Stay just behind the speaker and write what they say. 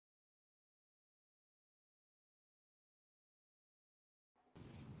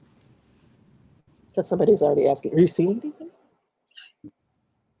Because somebody's already asking, are you seeing anything?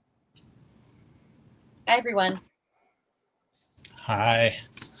 Hi, everyone. Hi.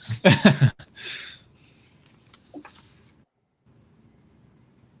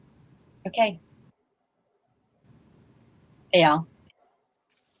 Okay. Eyal.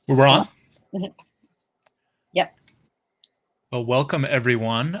 We're on? Yep. Well, welcome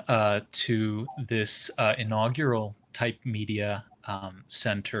everyone to this inaugural Type Media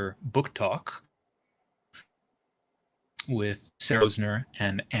Center book talk with Sarah Posner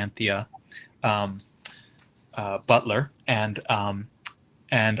and Anthea Butler. And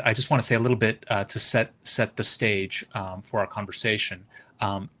I just want to say a little bit to set the stage for our conversation.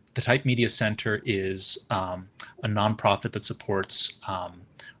 The Type Media Center is a nonprofit that supports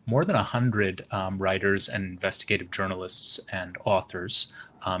more than 100 writers and investigative journalists and authors.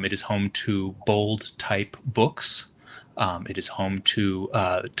 It is home to Bold Type Books. It is home to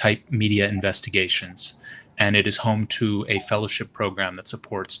Type Media Investigations. And it is home to a fellowship program that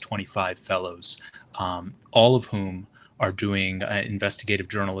supports 25 fellows, all of whom are doing investigative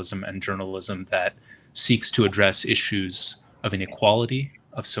journalism and journalism that seeks to address issues of inequality,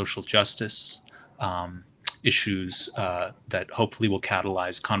 of social justice, issues that hopefully will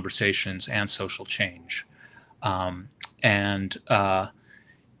catalyze conversations and social change.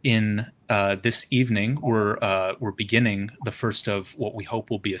 In this evening, we're beginning the first of what we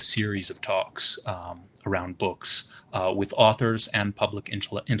hope will be a series of talks around books with authors and public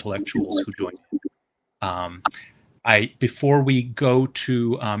intellectuals who join. Before we go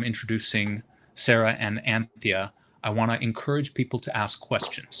to introducing Sarah and Anthea, I want to encourage people to ask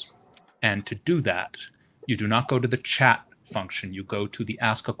questions. And to do that, you do not go to the chat function. You go to the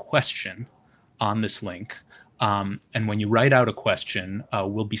Ask a Question on this link. And when you write out a question,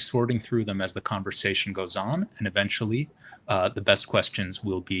 we'll be sorting through them as the conversation goes on. And eventually, the best questions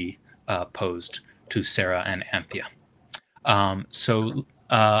will be posed to Sarah and Anthea. So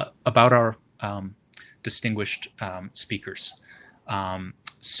about our distinguished speakers.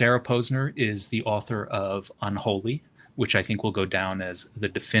 Sarah Posner is the author of Unholy, which I think will go down as the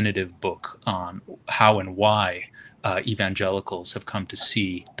definitive book on how and why evangelicals have come to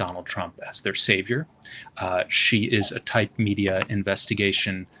see Donald Trump as their savior. She is a Type Media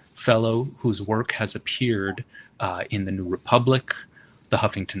Investigation Fellow whose work has appeared in the New Republic, the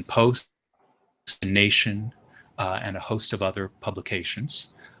Huffington Post, The Nation, and a host of other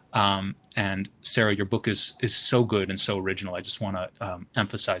publications. And Sarah, your book is so good and so original. I just want to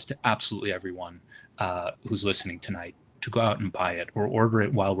emphasize to absolutely everyone who's listening tonight to go out and buy it or order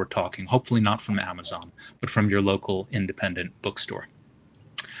it while we're talking, hopefully not from Amazon, but from your local independent bookstore.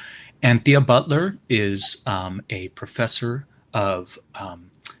 Anthea Butler is a professor of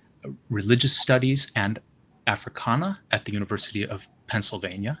religious studies and Africana at the University of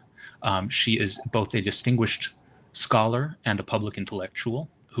Pennsylvania. She is both a distinguished scholar and a public intellectual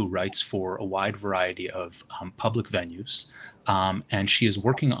who writes for a wide variety of public venues. And she is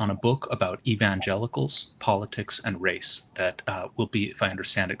working on a book about evangelicals, politics, and race that will be, if I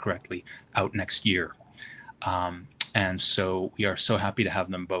understand it correctly, out next year. And so we are so happy to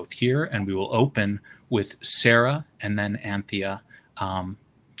have them both here. And we will open with Sarah and then Anthea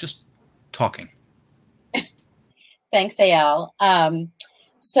just talking. Thanks, Eyal.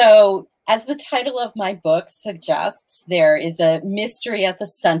 So as the title of my book suggests, there is a mystery at the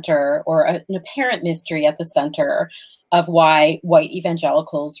center, or an apparent mystery at the center, of why white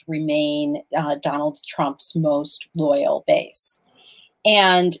evangelicals remain Donald Trump's most loyal base.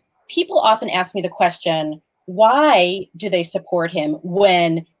 And people often ask me the question, why do they support him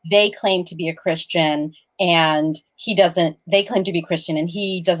when they claim to be a Christian and he doesn't, they claim to be Christian and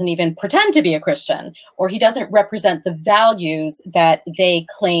he doesn't even pretend to be a Christian, or he doesn't represent the values that they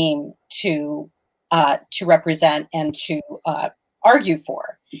claim to represent and to argue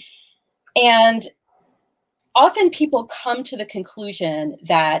for. And often people come to the conclusion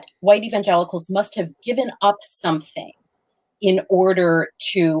that white evangelicals must have given up something in order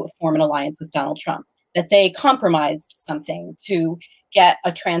to form an alliance with Donald Trump, that they compromised something to get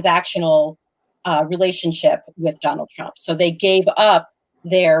a transactional relationship with Donald Trump. So they gave up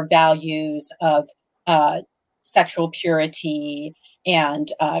their values of sexual purity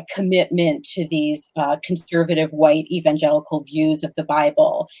and commitment to these conservative white evangelical views of the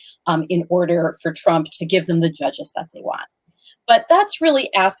Bible in order for Trump to give them the judges that they want. But that's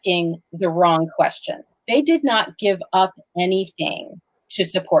really asking the wrong question. They did not give up anything to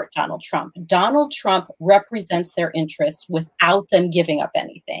support Donald Trump. Donald Trump represents their interests without them giving up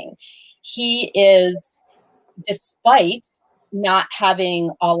anything. He is, despite not having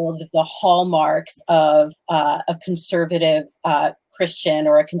all of the hallmarks of a conservative Christian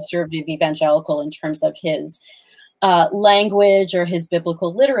or a conservative evangelical in terms of his language or his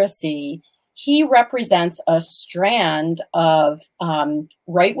biblical literacy. He represents a strand of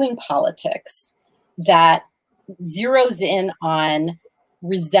right-wing politics that zeroes in on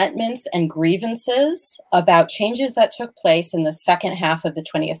resentments and grievances about changes that took place in the second half of the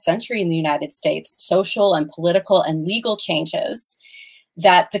 20th century in the United States, social and political and legal changes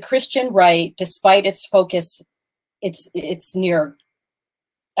that the Christian right, despite its focus, its near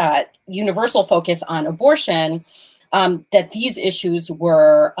universal focus on abortion, that these issues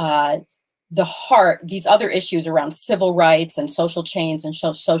were the heart, these other issues around civil rights and social change and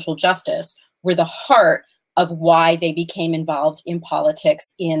social justice were the heart of why they became involved in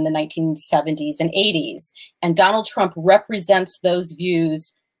politics in the 1970s and 80s. And Donald Trump represents those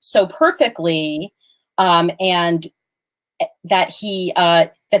views so perfectly, and that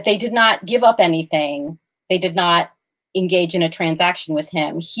that they did not give up anything. They did not engage in a transaction with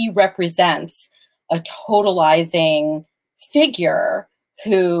him. He represents a totalizing figure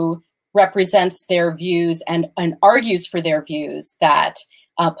who represents their views and argues for their views that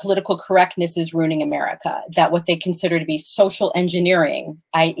political correctness is ruining America, that what they consider to be social engineering,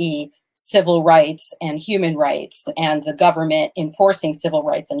 i.e. civil rights and human rights, and the government enforcing civil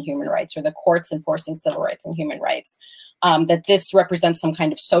rights and human rights, or the courts enforcing civil rights and human rights, that this represents some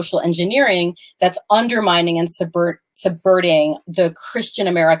kind of social engineering that's undermining and subverting the Christian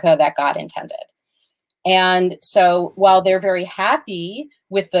America that God intended. And so while they're very happy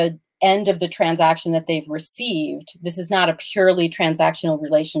with the end of the transaction that they've received, this is not a purely transactional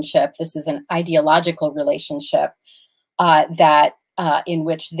relationship. This is an ideological relationship that in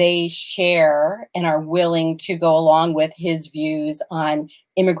which they share and are willing to go along with his views on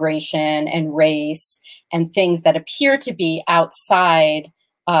immigration and race and things that appear to be outside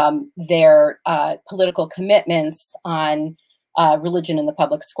their political commitments on religion in the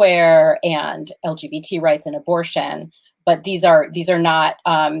public square and LGBT rights and abortion. But these are not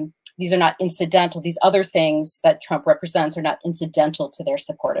incidental. These other things that Trump represents are not incidental to their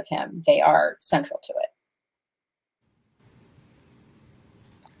support of him. They are central to it.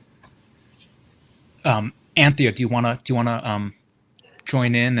 Anthea, do you wanna join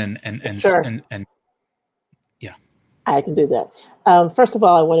in and Sure. and yeah. I can do that. First of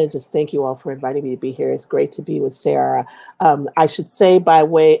all, I want to just thank you all for inviting me to be here. It's great to be with Sarah. I should say by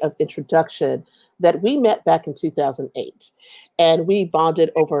way of introduction that we met back in 2008 and we bonded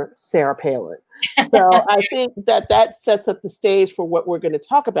over Sarah Palin. So I think that sets up the stage for what we're going to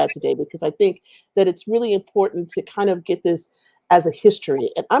talk about today, because I think that it's really important to kind of get this as a history.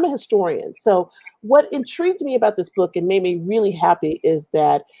 And I'm a historian. So what intrigued me about this book and made me really happy is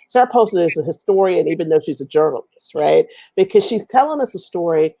that Sarah Posner is a historian, even though she's a journalist, right? Because she's telling us a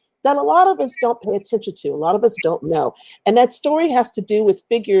story that a lot of us don't pay attention to, a lot of us don't know. And that story has to do with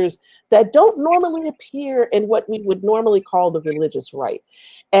figures that don't normally appear in what we would normally call the religious right.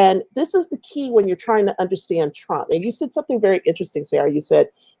 And this is the key when you're trying to understand Trump. And you said something very interesting, Sarah. You said,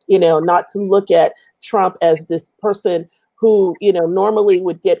 not to look at Trump as this person who, normally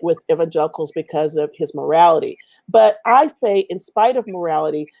would get with evangelicals because of his morality. But I say, in spite of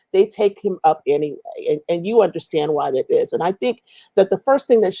morality, they take him up anyway. And you understand why that is. And I think that the first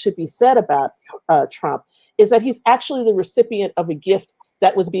thing that should be said about Trump is that he's actually the recipient of a gift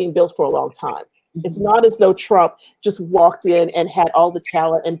that was being built for a long time. It's not as though Trump just walked in and had all the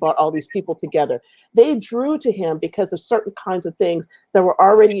talent and brought all these people together. They drew to him because of certain kinds of things that were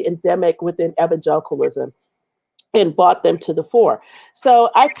already endemic within evangelicalism and brought them to the fore. So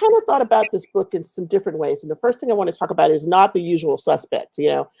I kind of thought about this book in some different ways. And the first thing I want to talk about is not the usual suspects,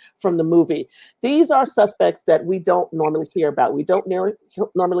 from the movie. These are suspects that we don't normally hear about. We don't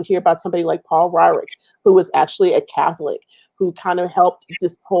normally hear about somebody like Paul Weyrich, who was actually a Catholic, who kind of helped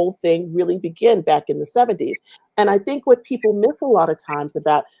this whole thing really begin back in the 70s. And I think what people miss a lot of times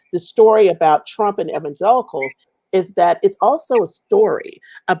about the story about Trump and evangelicals is that it's also a story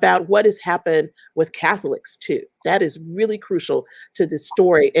about what has happened with Catholics too. That is really crucial to this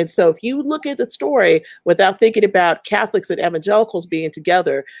story. And so if you look at the story without thinking about Catholics and evangelicals being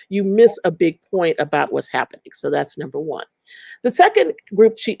together, you miss a big point about what's happening. So that's number one. The second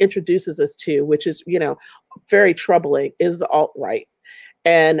group she introduces us to, which is, very troubling, is the alt-right.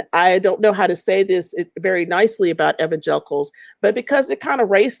 And I don't know how to say this very nicely about evangelicals, but because they're kind of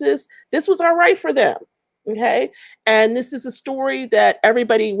racist, this was all right for them. Okay. And this is a story that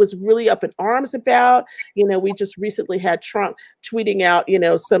everybody was really up in arms about. We just recently had Trump tweeting out,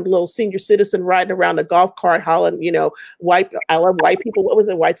 some little senior citizen riding around a golf cart hollering, I love white people. What was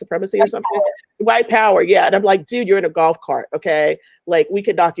it? White supremacy or something? White power. Yeah. And I'm like, dude, you're in a golf cart. Okay. Like, we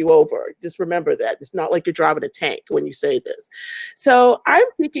could knock you over. Just remember that. It's not like you're driving a tank when you say this. So I'm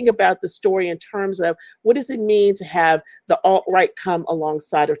thinking about the story in terms of what does it mean to have the alt-right come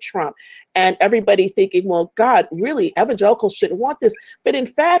alongside of Trump, and everybody thinking, well, God, really, evangelicals shouldn't want this. But in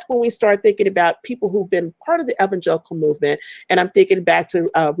fact, when we start thinking about people who've been part of the evangelical movement, and I'm thinking back to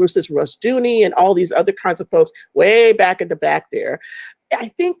Rousas Rushdoony and all these other kinds of folks way back at the back there, I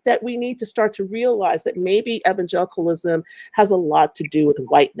think that we need to start to realize that maybe evangelicalism has a lot to do with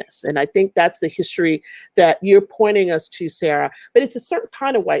whiteness. And I think that's the history that you're pointing us to, Sarah. But it's a certain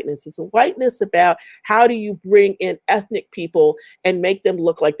kind of whiteness. It's a whiteness about how do you bring in ethnic people and make them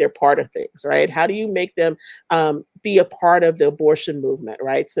look like they're part of things, right? How do you make them be a part of the abortion movement,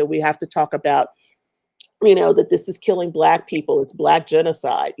 right? So we have to talk about, you know, that this is killing Black people, it's Black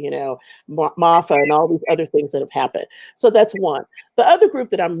genocide, you know, MAFA and all these other things that have happened. So that's one. The other group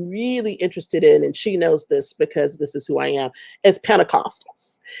that I'm really interested in, and she knows this because this is who I am, is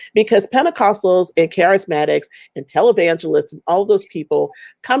Pentecostals. Because Pentecostals and charismatics and televangelists and all those people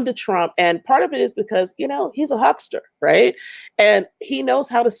come to Trump. And part of it is because, you know, he's a huckster, right? And he knows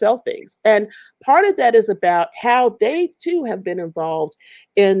how to sell things. And part of that is about how they too have been involved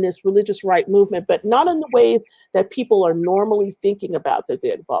in this religious right movement, but not in the ways that people are normally thinking about that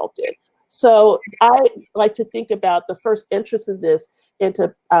they're involved in. So I like to think about the first interest in this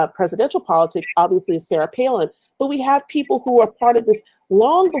into presidential politics, obviously, is Sarah Palin, but we have people who are part of this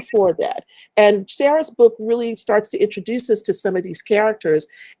long before that. And Sarah's book really starts to introduce us to some of these characters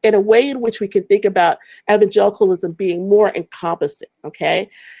in a way in which we can think about evangelicalism being more encompassing, okay?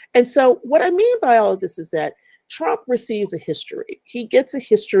 And so what I mean by all of this is that Trump receives a history. He gets a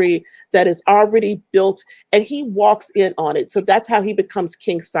history that is already built and he walks in on it. So that's how he becomes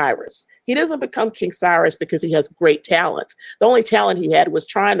King Cyrus. He doesn't become King Cyrus because he has great talent. The only talent he had was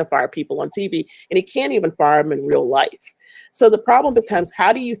trying to fire people on TV, and he can't even fire them in real life. So the problem becomes,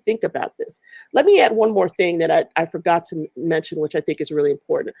 how do you think about this? Let me add one more thing that I forgot to mention, which I think is really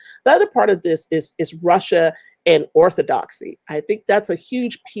important. The other part of this is Russia and orthodoxy. I think that's a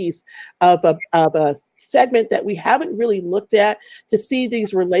huge piece of a segment that we haven't really looked at to see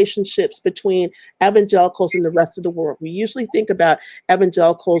these relationships between evangelicals and the rest of the world. We usually think about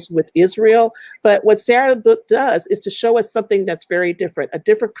evangelicals with Israel, but what Sarah's book does is to show us something that's very different, a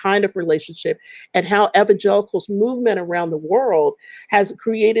different kind of relationship, and how evangelicals movement around the world has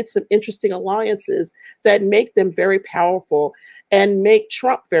created some interesting alliances that make them very powerful and make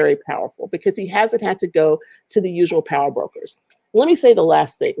Trump very powerful because he hasn't had to go to the usual power brokers. Let me say the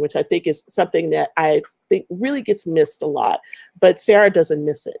last thing, which I think is something that I think really gets missed a lot, but Sarah doesn't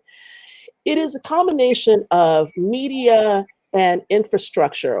miss it. It is a combination of media and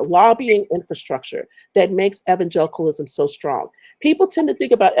infrastructure, lobbying infrastructure, that makes evangelicalism so strong. People tend to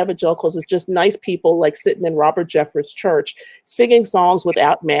think about evangelicals as just nice people like sitting in Robert Jeffress' church, singing songs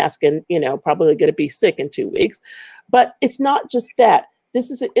without mask and, you know, probably going to be sick in 2 weeks. But it's not just that. This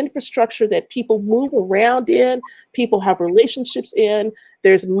is an infrastructure that people move around in, people have relationships in,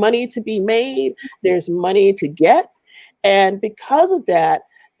 there's money to be made, there's money to get. And because of that,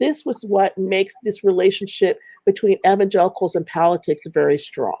 this was what makes this relationship between evangelicals and politics very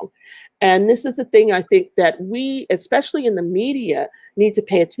strong. And this is the thing I think that we, especially in the media, need to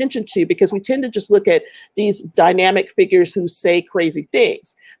pay attention to, because we tend to just look at these dynamic figures who say crazy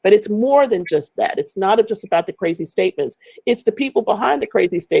things. But it's more than just that. It's not just about the crazy statements. It's the people behind the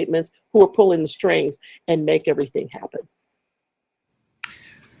crazy statements who are pulling the strings and make everything happen.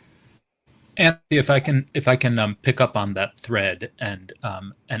 Anthea, if I can pick up on that thread and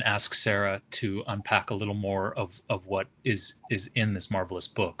ask Sarah to unpack a little more of what is in this marvelous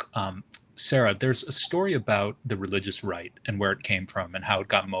book. Sarah, there's a story about the religious right and where it came from and how it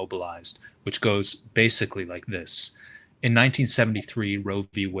got mobilized, which goes basically like this. In 1973, Roe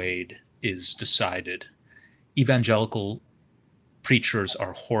v. Wade is decided. Evangelical preachers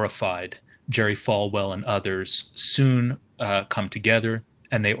are horrified. Jerry Falwell and others soon come together,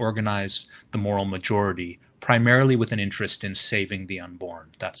 and they organize the moral majority, primarily with an interest in saving the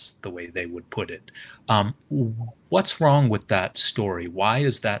unborn. That's the way they would put it. What's wrong with that story? Why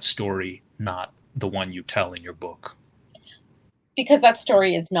is that story not the one you tell in your book? Because that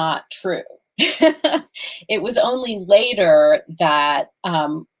story is not true. It was only later that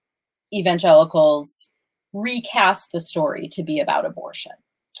evangelicals recast the story to be about abortion.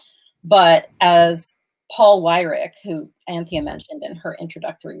 But as Paul Weyrich, who Anthea mentioned in her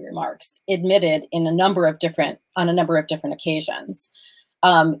introductory remarks, admitted on a number of different occasions,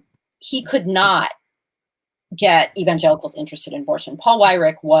 he could not get evangelicals interested in abortion. Paul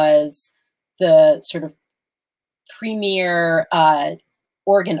Weyrich was the sort of premier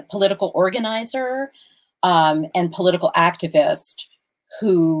political organizer and political activist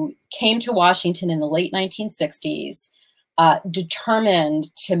who came to Washington in the late 1960s, determined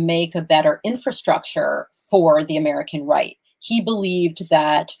to make a better infrastructure for the American right. He believed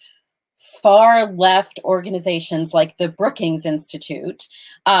that far left organizations like the Brookings Institute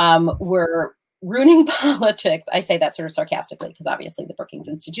were ruining politics. I say that sort of sarcastically because obviously the Brookings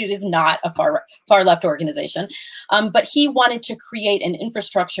Institute is not a far left organization. But he wanted to create an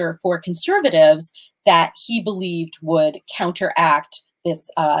infrastructure for conservatives that he believed would counteract this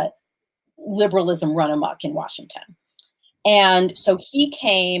liberalism run amok in Washington. And so he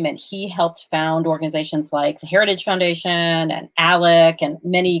came and he helped found organizations like the Heritage Foundation and ALEC and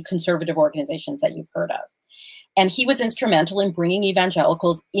many conservative organizations that you've heard of. And he was instrumental in bringing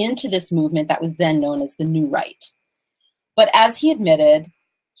evangelicals into this movement that was then known as the New Right. But as he admitted,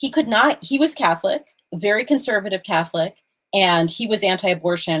 he was Catholic, a very conservative Catholic, and he was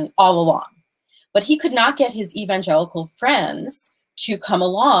anti-abortion all along. But he could not get his evangelical friends to come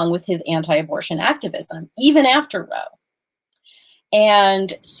along with his anti-abortion activism, even after Roe.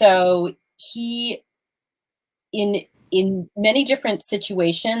 And so he, in many different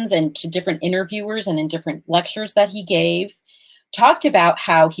situations and to different interviewers and in different lectures that he gave, talked about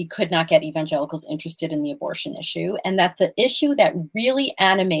how he could not get evangelicals interested in the abortion issue, and that the issue that really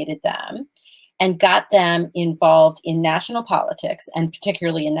animated them and got them involved in national politics, and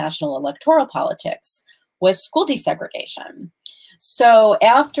particularly in national electoral politics, was school desegregation. So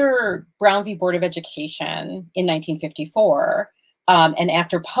after Brown v. Board of Education in 1954, and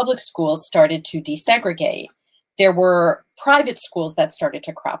after public schools started to desegregate, there were private schools that started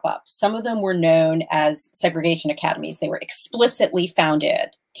to crop up. Some of them were known as segregation academies. They were explicitly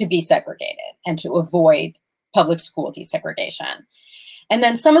founded to be segregated and to avoid public school desegregation. And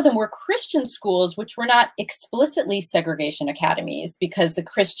then some of them were Christian schools, which were not explicitly segregation academies, because the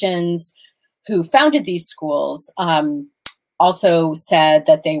Christians who founded these schools also said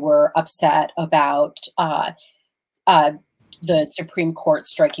that they were upset about the Supreme Court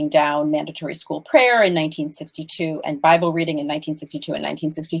striking down mandatory school prayer in 1962 and Bible reading in 1962 and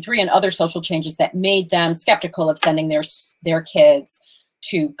 1963, and other social changes that made them skeptical of sending their kids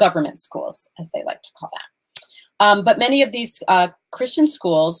to government schools, as they like to call that. But many of these Christian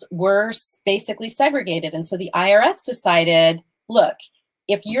schools were basically segregated. And so the IRS decided, look,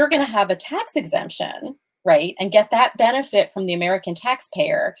 if you're going to have a tax exemption, right, and get that benefit from the American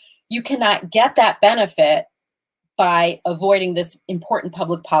taxpayer, you cannot get that benefit by avoiding this important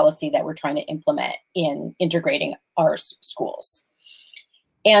public policy that we're trying to implement in integrating our schools.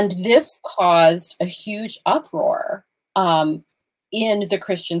 And this caused a huge uproar in the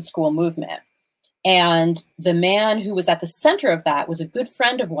Christian school movement. And the man who was at the center of that was a good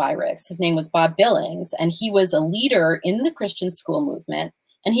friend of Weirich's. His name was Bob Billings, and he was a leader in the Christian school movement.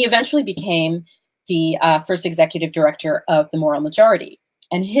 And he eventually became the first executive director of the Moral Majority.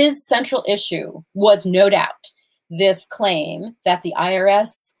 And his central issue was, no doubt, this claim that the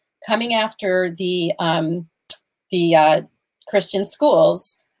IRS coming after the Christian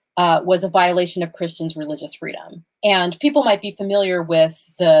schools was a violation of Christians' religious freedom. And people might be familiar with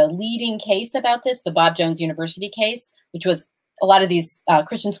the leading case about this, the Bob Jones University case, which was, a lot of these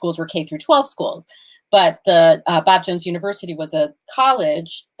Christian schools were K through 12 schools. But the Bob Jones University was a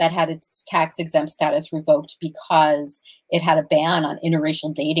college that had its tax exempt status revoked because it had a ban on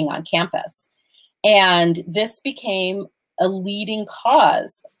interracial dating on campus. And this became a leading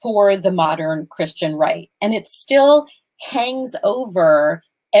cause for the modern Christian right. And it still hangs over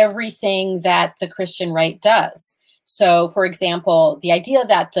everything that the Christian right does. So, for example, the idea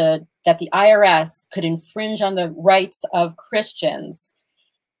that the IRS could infringe on the rights of Christians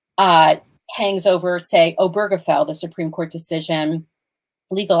hangs over, say, Obergefell, the Supreme Court decision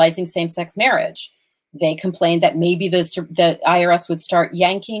legalizing same-sex marriage. They complained that maybe the IRS would start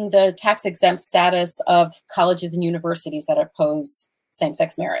yanking the tax-exempt status of colleges and universities that oppose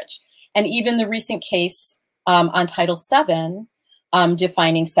same-sex marriage. And even the recent case on Title VII,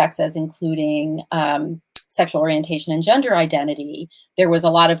 defining sex as including sexual orientation and gender identity, there was a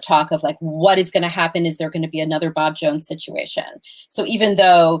lot of talk of like, what is going to happen? Is there going to be another Bob Jones situation? So even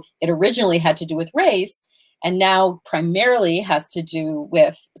though it originally had to do with race, and now primarily has to do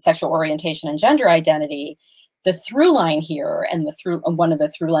with sexual orientation and gender identity, the through line here, and one of the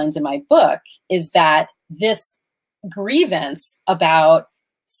through lines in my book, is that this grievance about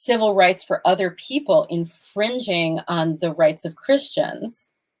civil rights for other people infringing on the rights of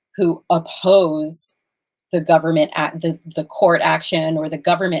Christians who oppose the government, the court action or the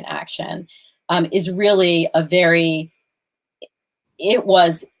government action, is really it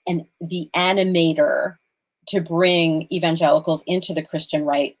was the animator to bring evangelicals into the Christian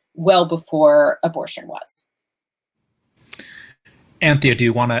right well before abortion was. Anthea, do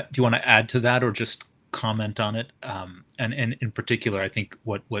you want to add to that or just comment on it? And in particular, I think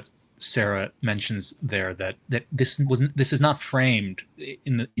what Sarah mentions there, that this is not framed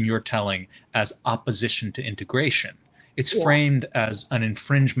in your telling as opposition to integration. It's framed as an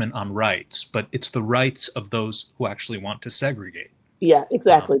infringement on rights, but it's the rights of those who actually want to segregate. Yeah,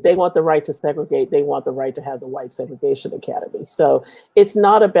 exactly. They want the right to segregate. They want the right to have the white segregation academy. So it's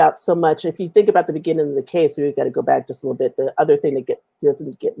not about so much, if you think about the beginning of the case, we've got to go back just a little bit. The other thing that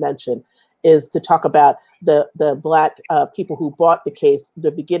doesn't get mentioned is to talk about the Black people who bought the case,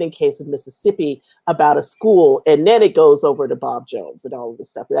 the beginning case in Mississippi about a school, and then it goes over to Bob Jones and all of this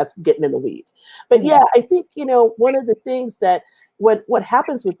stuff. That's getting in the weeds. But yeah, I think, one of the things that what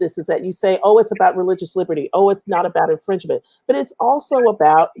happens with this is that you say, oh, it's about religious liberty. Oh, it's not about infringement. But it's also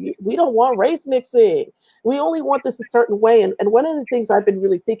about, we don't want race mixing. We only want this a certain way. And one of the things I've been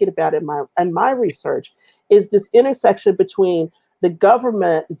really thinking about in my research is this intersection between the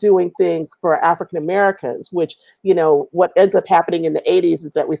government doing things for African Americans, which, what ends up happening in the 80s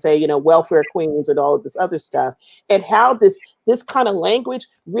is that we say, welfare queens and all of this other stuff, and how this kind of language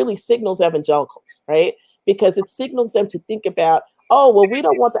really signals evangelicals, right? Because it signals them to think about, oh, well, we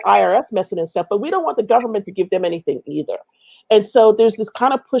don't want the IRS messing and stuff, but we don't want the government to give them anything either. And so there's this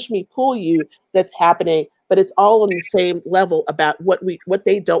kind of push me, pull you that's happening, but it's all on the same level about what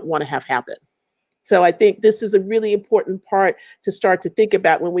they don't want to have happen. So I think this is a really important part to start to think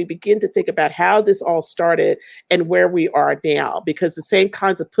about when we begin to think about how this all started and where we are now, because the same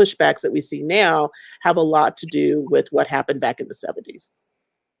kinds of pushbacks that we see now have a lot to do with what happened back in the 70s.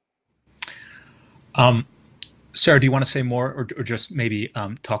 Sarah, do you want to say more, or just maybe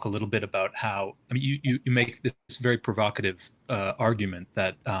talk a little bit about how, you make this very provocative argument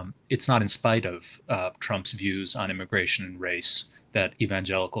that it's not in spite of Trump's views on immigration and race that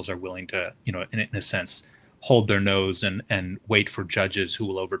evangelicals are willing to, in a sense, hold their nose and wait for judges who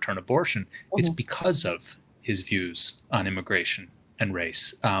will overturn abortion. Mm-hmm. It's because of his views on immigration and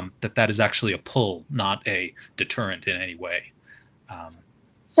race that is actually a pull, not a deterrent in any way. I'll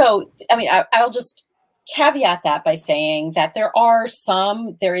just caveat that by saying that there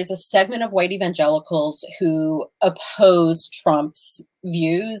is a segment of white evangelicals who oppose Trump's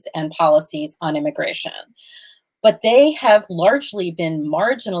views and policies on immigration, but they have largely been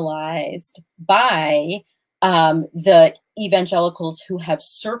marginalized by the evangelicals who have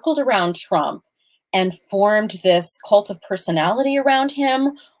circled around Trump and formed this cult of personality around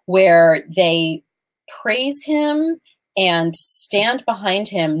him, where they praise him and stand behind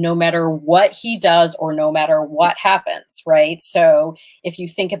him no matter what he does or no matter what happens, right? So if you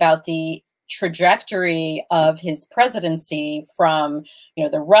think about the trajectory of his presidency from,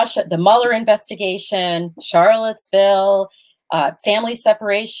 the Mueller investigation, Charlottesville, family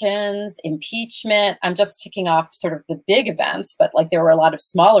separations, impeachment. I'm just ticking off sort of the big events, but there were a lot of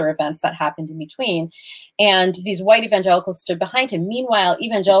smaller events that happened in between. And these white evangelicals stood behind him. Meanwhile,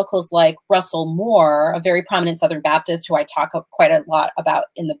 evangelicals like Russell Moore, a very prominent Southern Baptist who I talk quite a lot about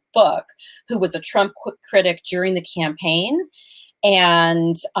in the book, who was a Trump critic during the campaign,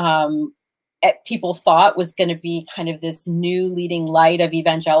 and people thought was going to be kind of this new leading light of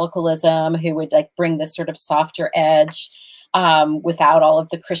evangelicalism, who would bring this sort of softer edge without all of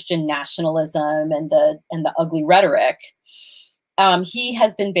the Christian nationalism and the ugly rhetoric. He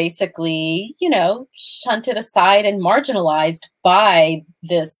has been basically, shunted aside and marginalized by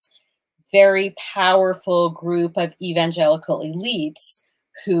this very powerful group of evangelical elites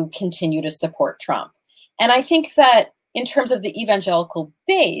who continue to support Trump. And I think that in terms of the evangelical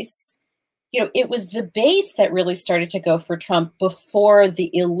base, it was the base that really started to go for Trump before the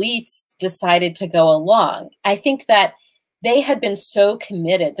elites decided to go along. I think that they had been so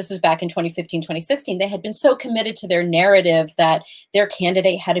committed, this was back in 2015, 2016, they had been so committed to their narrative that their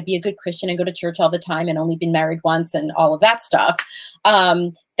candidate had to be a good Christian and go to church all the time and only been married once and all of that stuff,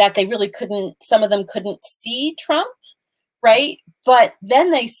 that they really some of them couldn't see Trump, right? But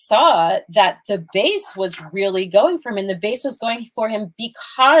then they saw that the base was really going for him, and the base was going for him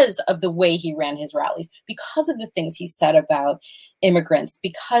because of the way he ran his rallies, because of the things he said about immigrants,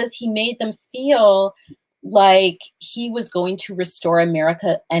 because he made them feel like he was going to restore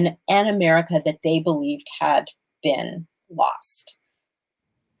America, and an America that they believed had been lost.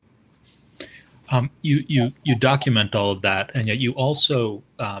 You document all of that, and yet you also,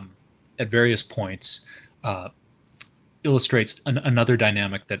 at various points, illustrates another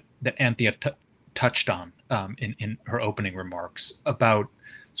dynamic that Anthea touched on in her opening remarks about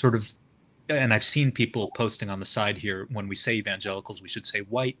sort of, and I've seen people posting on the side here, when we say evangelicals, we should say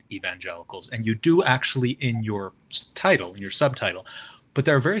white evangelicals. And you do actually in your title, in your subtitle. But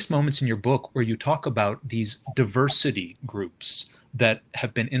there are various moments in your book where you talk about these diversity groups that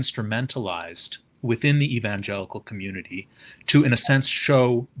have been instrumentalized within the evangelical community to, in a sense,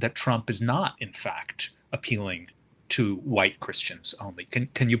 show that Trump is not, in fact, appealing to white Christians only.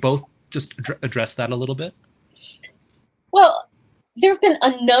 Can you both just address that a little bit? Well, there have been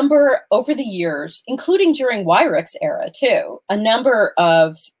a number over the years, including during Weirich's era too, a number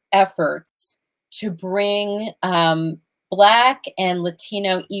of efforts to bring Black and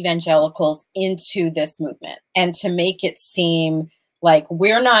Latino evangelicals into this movement and to make it seem like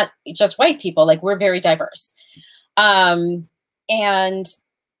we're not just white people, like we're very diverse. And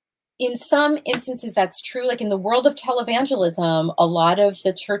in some instances, that's true. Like in the world of televangelism, a lot of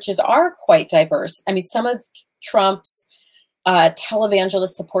the churches are quite diverse. I mean, some of Trump's televangelist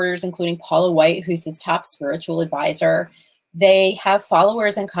supporters, including Paula White, who's his top spiritual advisor, they have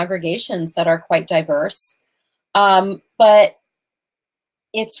followers and congregations that are quite diverse. But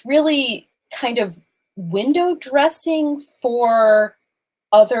it's really kind of window dressing for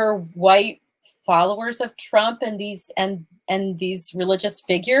other white followers of Trump and these religious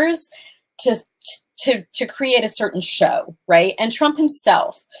figures to create a certain show, right? And Trump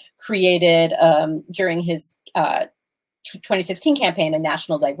himself created during his 2016 campaign a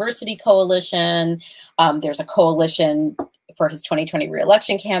national diversity coalition. There's a coalition for his 2020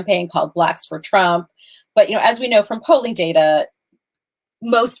 re-election campaign called Blacks for Trump. But as we know from polling data,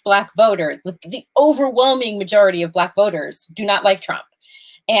 most Black voters, the overwhelming majority of Black voters, do not like Trump.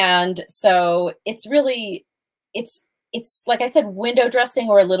 And so it's really, it's like I said, window dressing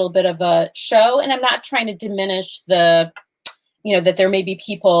or a little bit of a show. And I'm not trying to diminish that there may be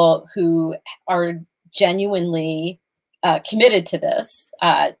people who are genuinely committed to this,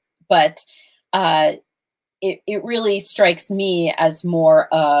 but it really strikes me as more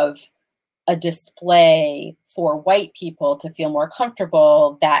of a display for white people to feel more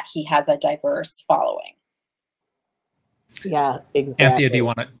comfortable that he has a diverse following. Yeah, exactly. Anthea, do you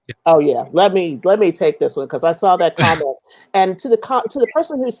want to? Yeah. Oh yeah, let me take this one because I saw that comment. And to the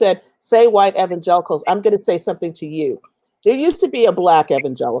person who said, "Say white evangelicals," I'm going to say something to you. There used to be a Black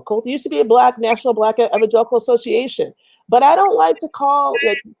evangelical. There used to be a National Black Evangelical Association. But I don't like to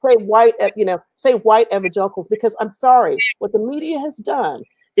say white evangelicals because I'm sorry, what the media has done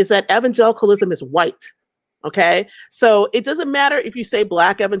is that evangelicalism is white. Okay, so it doesn't matter if you say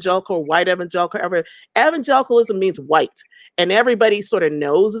Black evangelical or white evangelical. Evangelicalism means white, and everybody sort of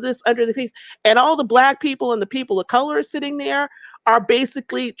knows this under the piece. And all the Black people and the people of color sitting there are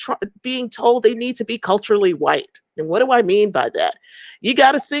basically being told they need to be culturally white. And what do I mean by that? You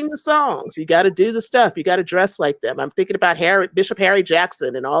got to sing the songs. You got to do the stuff. You got to dress like them. I'm thinking about Bishop Harry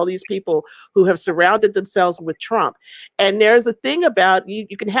Jackson and all these people who have surrounded themselves with Trump. And there's a thing about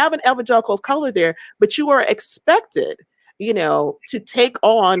you can have an evangelical of color there, but you are expected, to take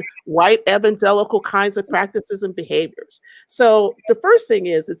on white evangelical kinds of practices and behaviors. So the first thing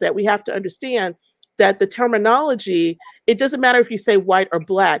is that we have to understand that the terminology, it doesn't matter if you say white or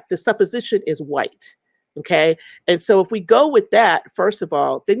Black, the supposition is white. Okay. And so if we go with that, first of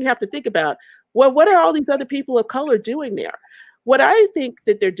all, then you have to think about, well, what are all these other people of color doing there? What I think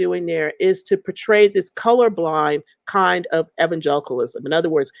that they're doing there is to portray this colorblind kind of evangelicalism. In other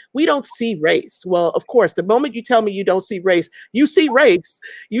words, we don't see race. Well, of course, the moment you tell me you don't see race, you see race.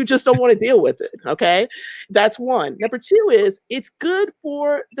 You just don't want to deal with it. Okay. That's one. Number two is it's good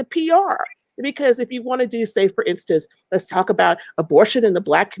for the PR. Because if you want to do, say, for instance, let's talk about abortion in the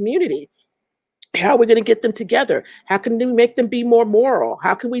Black community. How are we going to get them together? How can we make them be more moral?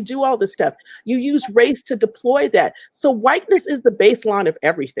 How can we do all this stuff? You use race to deploy that. So whiteness is the baseline of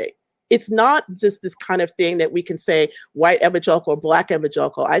everything. It's not just this kind of thing that we can say white evangelical or Black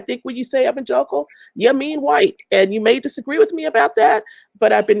evangelical. I think when you say evangelical, you mean white. And you may disagree with me about that,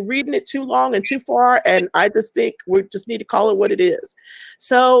 but I've been reading it too long and too far. And I just think we just need to call it what it is.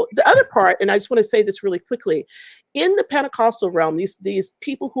 So the other part, and I just want to say this really quickly, in the Pentecostal realm, these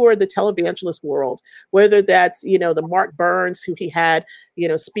people who are in the televangelist world, whether that's, the Mark Burns, who he had,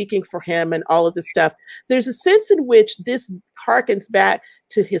 speaking for him and all of this stuff, there's a sense in which this harkens back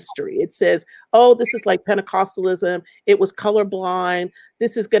to history. It says, oh, this is like Pentecostalism. It was colorblind.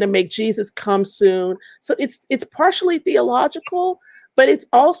 This is going to make Jesus come soon. So it's partially theological, but it's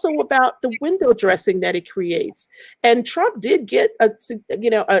also about the window dressing that it creates. And Trump did get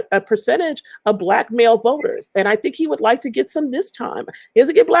a percentage of Black male voters. And I think he would like to get some this time. He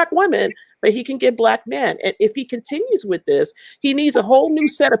doesn't get Black women, but he can get Black men. And if he continues with this, he needs a whole new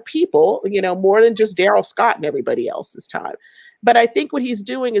set of people, more than just Darrell Scott and everybody else this time. But I think what he's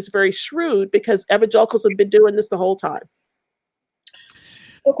doing is very shrewd because evangelicals have been doing this the whole time.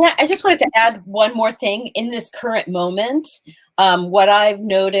 I just wanted to add one more thing in this current moment. What I've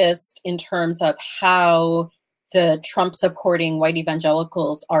noticed in terms of how the Trump supporting white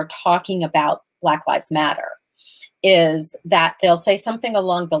evangelicals are talking about Black Lives Matter is that they'll say something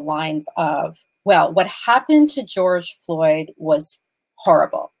along the lines of, well, what happened to George Floyd was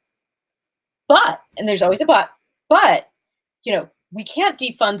horrible. But, and there's always a but, you know, we can't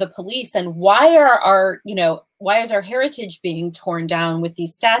defund the police. And why are our, you know, why is our heritage being torn down with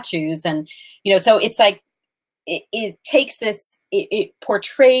these statues? And, you know, so it's like, it takes this, it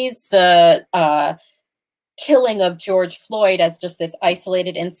portrays the killing of George Floyd as just this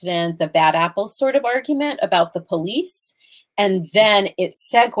isolated incident, the bad apples sort of argument about the police. And then it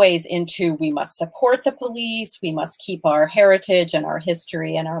segues into, we must support the police, we must keep our heritage and our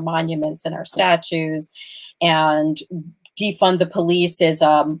history and our monuments and our statues, and defund the police is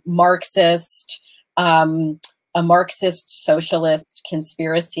a Marxist socialist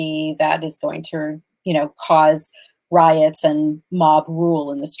conspiracy that is going to, you know, cause riots and mob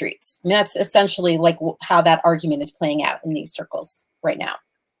rule in the streets. I mean, that's essentially like how that argument is playing out in these circles right now.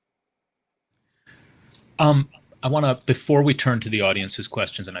 I want to, before we turn to the audience's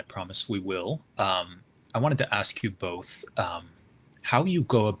questions, and I promise we will, I wanted to ask you both how you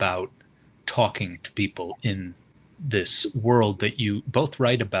go about talking to people in this world that you both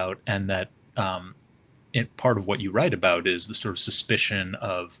write about, and that part of what you write about is the sort of suspicion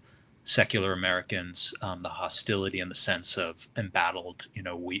of secular Americans, the hostility and the sense of embattled, you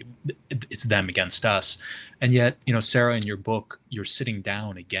know, it's them against us. And yet, you know, Sarah, in your book, you're sitting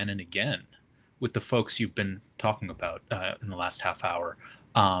down again and again with the folks you've been talking about in the last half hour.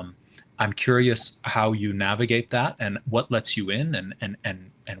 I'm curious how you navigate that and what lets you in,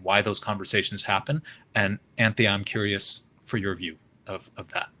 and why those conversations happen. And Anthea, I'm curious for your view of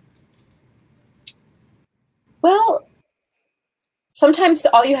that. Well, sometimes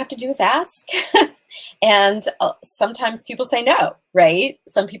all you have to do is ask. And sometimes people say no, right?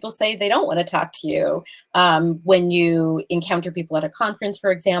 Some people say they don't want to talk to you. When you encounter people at a conference, for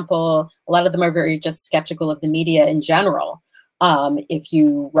example, a lot of them are very just skeptical of the media in general. If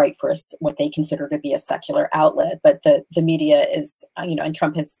you write for what they consider to be a secular outlet, but the media is, you know, and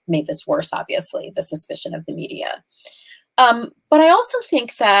Trump has made this worse, obviously, the suspicion of the media. But I also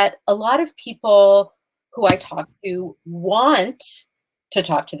think that a lot of people who I talk to want to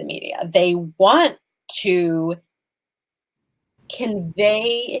talk to the media. They want to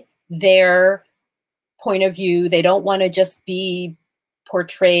convey their point of view. They don't want to just be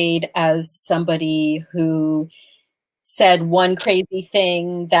portrayed as somebody who said one crazy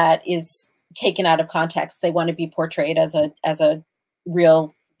thing that is taken out of context. They want to be portrayed as a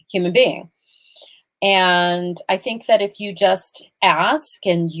real human being. And I think that if you just ask,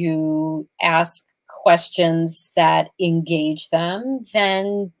 and you ask questions that engage them,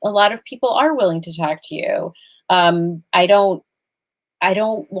 then a lot of people are willing to talk to you. I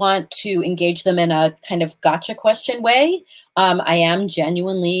don't want to engage them in a kind of gotcha question way. I am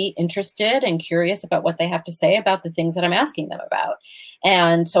genuinely interested and curious about what they have to say about the things that I'm asking them about.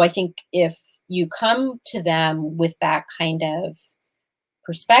 And so I think if you come to them with that kind of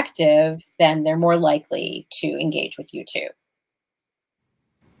perspective, then they're more likely to engage with you too.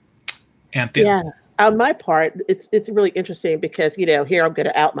 Anthea? Yeah. On my part, it's really interesting because, you know, here I'm going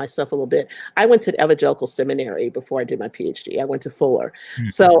to out myself a little bit. I went to the Evangelical Seminary before I did my PhD. I went to Fuller. Mm-hmm.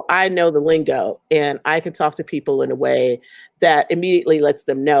 So I know the lingo, and I can talk to people in a way that immediately lets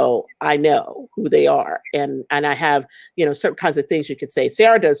them know I know who they are. And I have, you know, certain kinds of things you could say.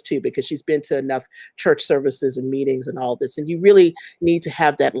 Sarah does too, because she's been to enough church services and meetings and all this. And you really need to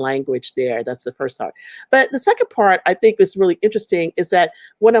have that language there. That's the first part. But the second part I think is really interesting is that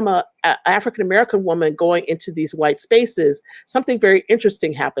when I'm a African-American woman going into these white spaces, something very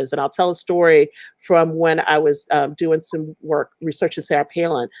interesting happens. And I'll tell a story from when I was doing some work researching Sarah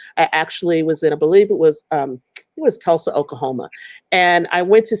Palin. I actually was in, I believe it was Tulsa, Oklahoma. And I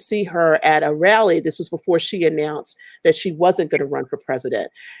went to see her at a rally. This was before she announced that she wasn't going to run for president.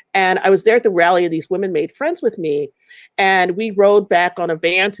 And I was there at the rally, and these women made friends with me. And we rode back on a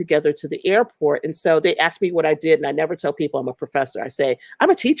van together to the airport. And so they asked me what I did. And I never tell people I'm a professor. I say, I'm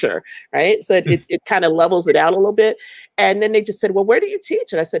a teacher, right? So it kind of levels it out a little bit. And then they just said, well, where do you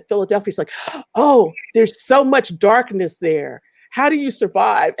teach? And I said, Philadelphia. He's like, oh, there's so much darkness there. How do you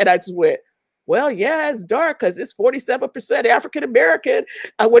survive? And I just went, well, yeah, it's dark because it's 47% African-American.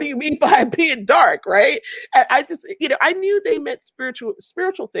 What do you mean by being dark, right? And I just, you know, I knew they meant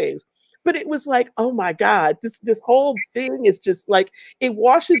spiritual things, but it was like, oh my God, this whole thing is just like, it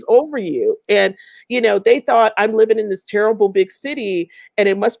washes over you. And, you know, they thought I'm living in this terrible big city and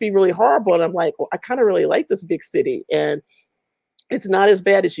it must be really horrible. And I'm like, well, I kind of really like this big city. And it's not as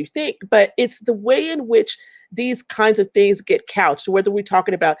bad as you think, but it's the way in which these kinds of things get couched, whether we're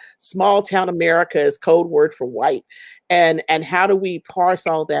talking about small town America as code word for white, and how do we parse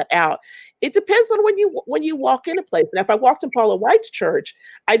all that out? It depends on when you walk in a place. And if I walked in Paula White's church,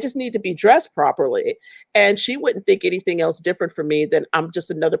 I just need to be dressed properly. And she wouldn't think anything else different from me than I'm just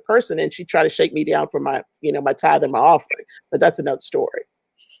another person. And she'd try to shake me down for my, my tithe and my offering. But that's another story.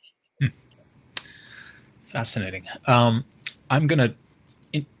 Fascinating. I'm going to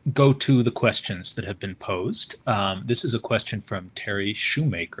go to the questions that have been posed. This is a question from Terry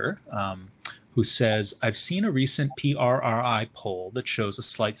Shoemaker, who says, I've seen a recent PRRI poll that shows a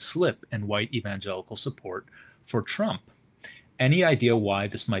slight slip in white evangelical support for Trump. Any idea why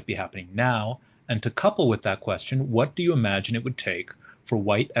this might be happening now? And to couple with that question, what do you imagine it would take for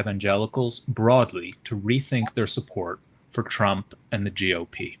white evangelicals broadly to rethink their support for Trump and the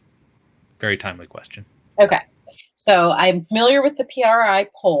GOP? Very timely question. Okay. So I'm familiar with the PRI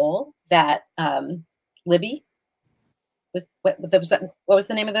poll that Libby was. What was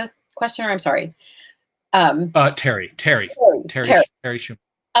the name of the questioner? I'm sorry. Terry Schumer.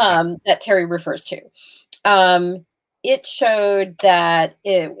 That Terry refers to. It showed that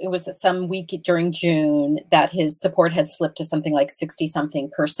it was some week during June that his support had slipped to something like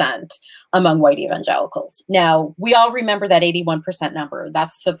 60-something% among white evangelicals. Now, we all remember that 81% number.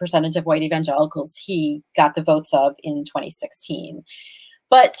 That's the percentage of white evangelicals he got the votes of in 2016.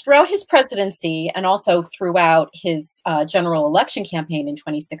 But throughout his presidency and also throughout his general election campaign in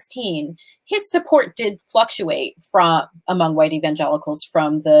 2016, his support did fluctuate among white evangelicals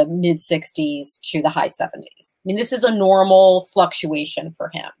from the mid-60s to the high 70s. I mean, this is a normal fluctuation for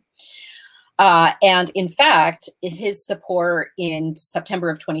him. And in fact, his support in September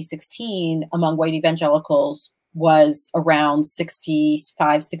of 2016 among white evangelicals was around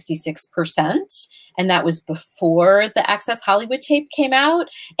 65, 66%. And that was before the Access Hollywood tape came out.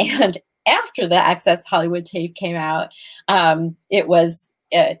 And after the Access Hollywood tape came out, it was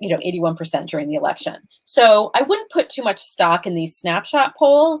 81% during the election. So I wouldn't put too much stock in these snapshot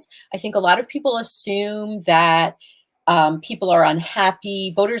polls. I think a lot of people assume that people are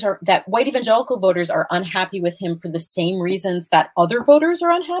unhappy. That white evangelical voters are unhappy with him for the same reasons that other voters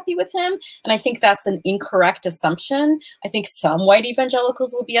are unhappy with him. And I think that's an incorrect assumption. I think some white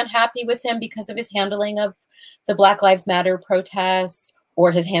evangelicals will be unhappy with him because of his handling of the Black Lives Matter protests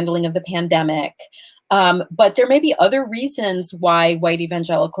or his handling of the pandemic. But there may be other reasons why white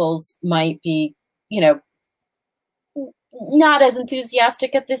evangelicals might be, not as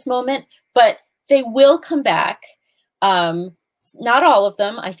enthusiastic at this moment, but they will come back. Not all of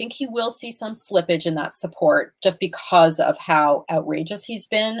them. I think he will see some slippage in that support just because of how outrageous he's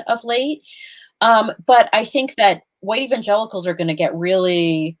been of late. But I think that white evangelicals are going to get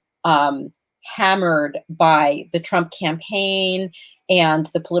really hammered by the Trump campaign and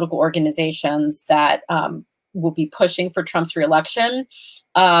the political organizations that will be pushing for Trump's reelection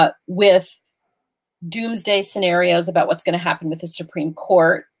with doomsday scenarios about what's going to happen with the Supreme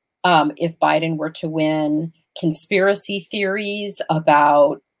Court if Biden were to win, conspiracy theories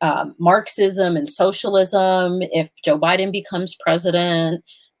about Marxism and socialism if Joe Biden becomes president,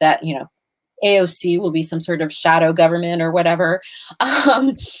 that, AOC will be some sort of shadow government or whatever.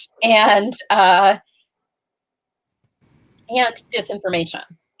 And disinformation,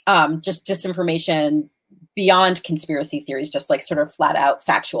 just disinformation beyond conspiracy theories, just like sort of flat out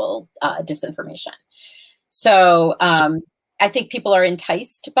factual disinformation. So I think people are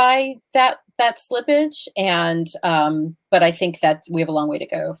enticed by that slippage, and but I think that we have a long way to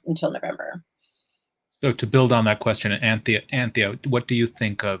go until November. So to build on that question, Anthea, what do you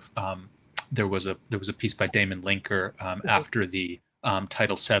think of? There was a piece by Damon Linker after the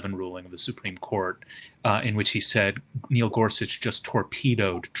Title VII ruling of the Supreme Court, in which he said Neil Gorsuch just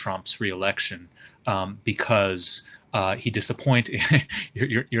torpedoed Trump's reelection because he disappointed.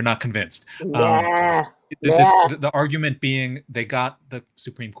 You're not convinced. The argument being they got the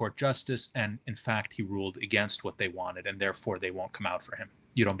Supreme Court justice, and in fact he ruled against what they wanted, and therefore they won't come out for him.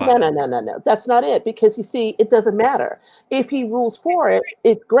 You don't buy that? No. That's not it, because you see, it doesn't matter. If he rules for it,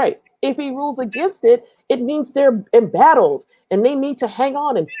 it's great. If he rules against it, it means they're embattled and they need to hang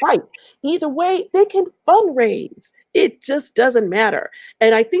on and fight. Either way, they can fundraise. It just doesn't matter.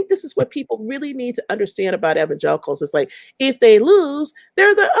 And I think this is what people really need to understand about evangelicals. It's like, if they lose,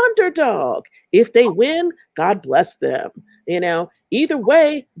 they're the underdog. If they win, God bless them. Either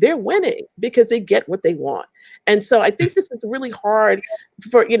way, they're winning because they get what they want. And so I think this is really hard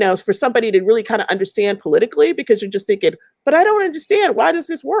for somebody to really kind of understand politically, because you're just thinking, but I don't understand. Why does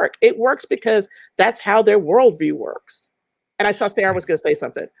this work? It works because that's how their worldview works. And I saw Sarah was going to say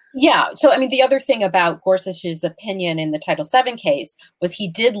something. Yeah. So, I mean, the other thing about Gorsuch's opinion in the Title VII case was he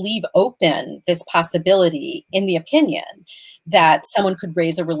did leave open this possibility in the opinion that someone could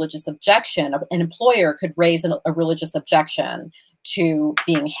raise a religious objection, an employer could raise a religious objection to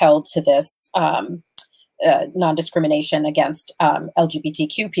being held to this non-discrimination against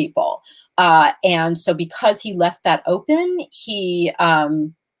LGBTQ people. And so because he left that open, he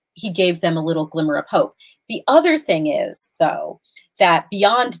gave them a little glimmer of hope. The other thing is, though, that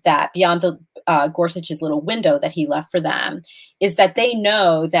beyond the Gorsuch's little window that he left for them, is that they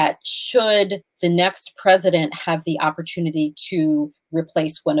know that should the next president have the opportunity to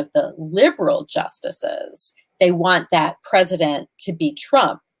replace one of the liberal justices, they want that president to be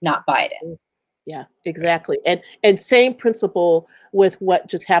Trump, not Biden. Yeah, exactly. And same principle with what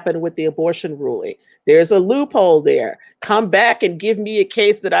just happened with the abortion ruling. There's a loophole there. Come back and give me a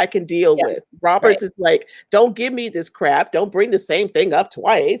case that I can deal with. Roberts is like, don't give me this crap. Don't bring the same thing up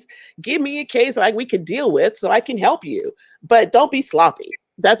twice. Give me a case like we can deal with so I can help you. But don't be sloppy.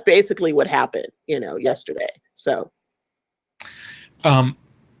 That's basically what happened, yesterday. So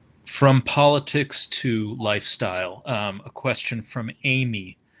from politics to lifestyle, a question from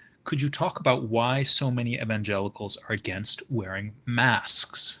Amy. Could you talk about why so many evangelicals are against wearing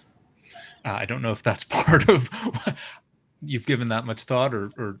masks? I don't know if that's part of you've given that much thought,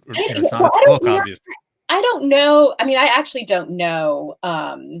 or it's not a book, obviously. I don't know. I mean, I actually don't know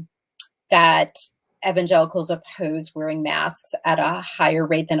that evangelicals oppose wearing masks at a higher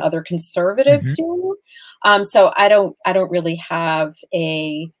rate than other conservatives do. So I don't really have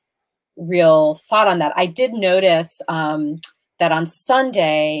a real thought on that. I did notice that on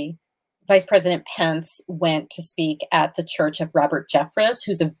Sunday, Vice President Pence went to speak at the church of Robert Jeffress,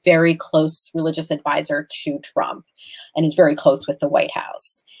 who's a very close religious advisor to Trump and is very close with the White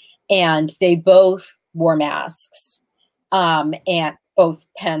House. And they both wore masks, and both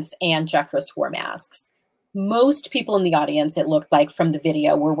Pence and Jeffress wore masks. Most people in the audience, it looked like from the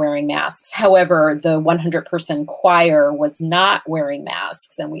video, were wearing masks. However, the 100-person choir was not wearing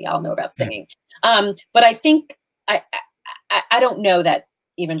masks, and we all know about singing. But I think I don't know that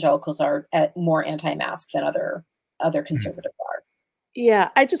evangelicals are more anti-mask than other conservatives are. Yeah,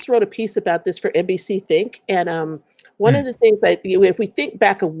 I just wrote a piece about this for NBC Think, and one of the things if we think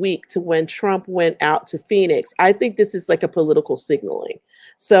back a week to when Trump went out to Phoenix, I think this is like a political signaling.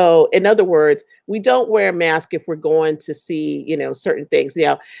 So, in other words, we don't wear a mask if we're going to see, certain things.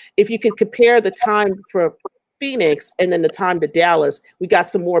 If you can compare the time for Phoenix and then the time to Dallas, we got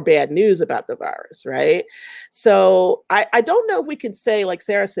some more bad news about the virus, right? So I don't know if we can say, like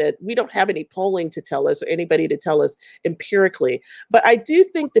Sarah said, we don't have any polling to tell us or anybody to tell us empirically, but I do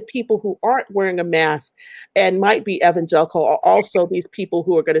think the people who aren't wearing a mask and might be evangelical are also these people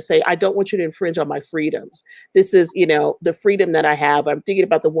who are going to say, I don't want you to infringe on my freedoms. This is, the freedom that I have. I'm thinking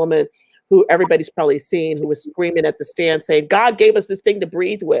about the woman who everybody's probably seen, who was screaming at the stand saying, God gave us this thing to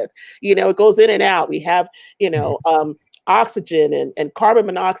breathe with. It goes in and out. We have, oxygen and carbon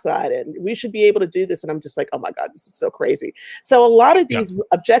monoxide, and we should be able to do this. And I'm just like, oh my God, this is so crazy. So a lot of these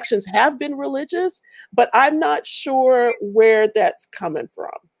objections have been religious, but I'm not sure where that's coming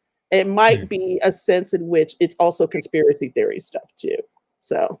from. It might be a sense in which it's also conspiracy theory stuff too.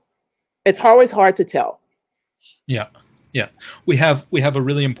 So it's always hard to tell. Yeah. Yeah, we have a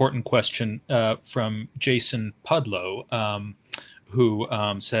really important question from Jason Pudlow, who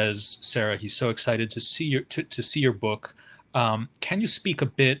says, Sarah, he's so excited to see your book. Can you speak a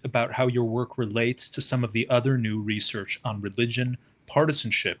bit about how your work relates to some of the other new research on religion,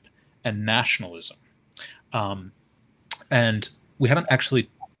 partisanship, and nationalism? And we haven't actually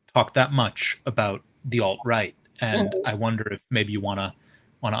talked that much about the alt-right, and I wonder if maybe you want to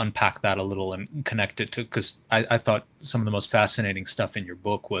unpack that a little and connect it to, because I thought some of the most fascinating stuff in your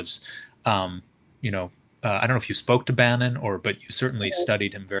book was, I don't know if you spoke to Bannon but you certainly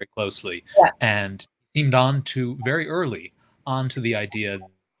studied him very closely, and seemed very early onto the idea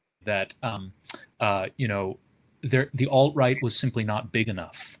that, the alt-right was simply not big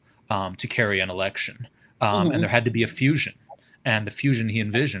enough to carry an election, and there had to be a fusion, and the fusion he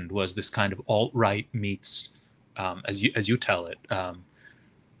envisioned was this kind of alt-right meets, as you tell it,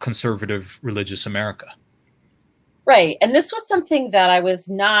 conservative religious America. Right. And this was something that I was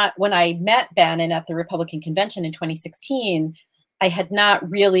not, when I met Bannon at the Republican convention in 2016, I had not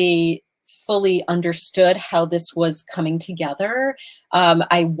really fully understood how this was coming together.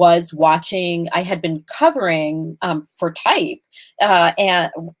 I was watching, I had been covering for Type, and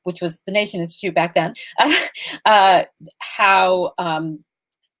which was the Nation Institute back then, how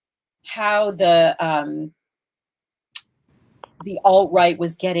the the alt-right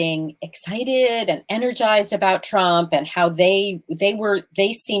was getting excited and energized about Trump, and how they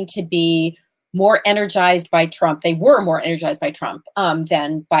seemed to be more energized by Trump. They were more energized by Trump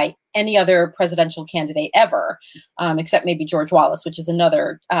than by any other presidential candidate ever, except maybe George Wallace, which is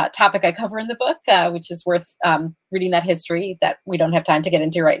another topic I cover in the book, which is worth reading that history that we don't have time to get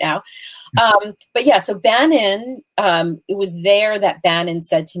into right now. But yeah, so Bannon, it was there that Bannon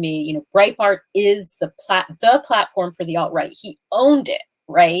said to me, you know, Breitbart is the platform for the alt-right. He owned it,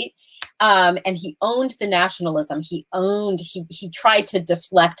 right? And he owned the nationalism. He tried to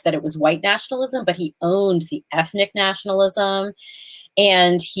deflect that it was white nationalism, but he owned the ethnic nationalism.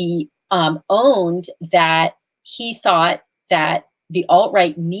 And he owned that he thought that the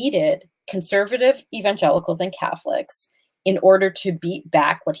alt-right needed conservative evangelicals and Catholics in order to beat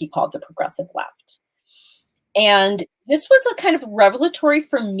back what he called the progressive left. And this was a kind of revelatory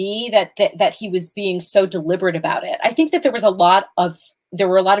for me that he was being so deliberate about it. I think that there were a lot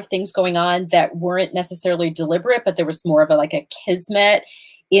of things going on that weren't necessarily deliberate, but there was more of a kismet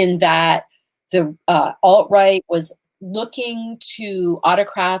in that the alt-right was looking to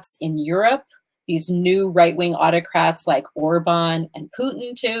autocrats in Europe, these new right-wing autocrats like Orban and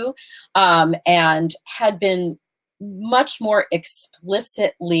Putin too, and had been much more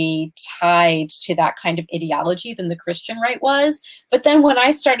explicitly tied to that kind of ideology than the Christian right was. But then when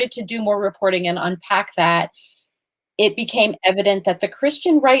I started to do more reporting and unpack that, it became evident that the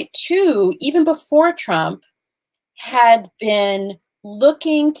Christian right too, even before Trump, had been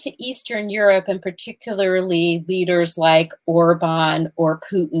looking to Eastern Europe, and particularly leaders like Orban or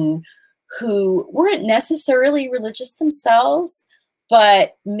Putin, who weren't necessarily religious themselves,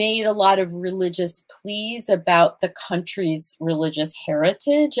 but made a lot of religious pleas about the country's religious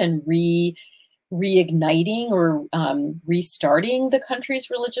heritage and reigniting or restarting the country's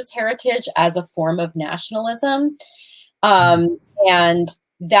religious heritage as a form of nationalism. And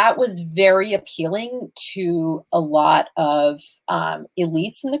that was very appealing to a lot of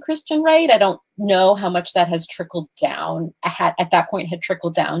elites in the Christian right. I don't know how much that has trickled down, at that point had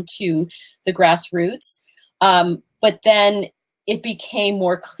trickled down to the grassroots. But then it became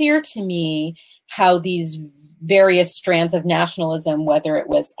more clear to me how these various strands of nationalism, whether it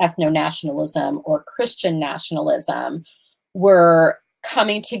was ethno-nationalism or Christian nationalism, were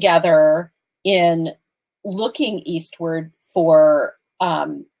coming together in looking eastward for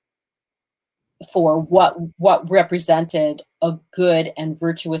what represented a good and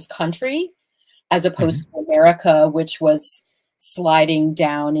virtuous country, as opposed to America, which was sliding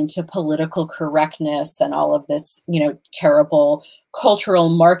down into political correctness and all of this, you know, terrible cultural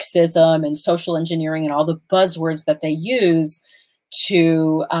Marxism and social engineering and all the buzzwords that they use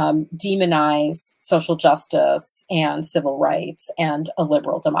to demonize social justice and civil rights and a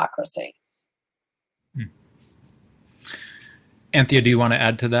liberal democracy. Anthea, do you want to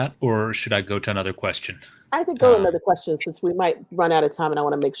add to that, or should I go to another question? I think go to another question, since we might run out of time, and I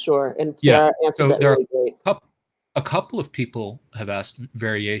want to make sure. And Sarah answered that really great. A couple of people have asked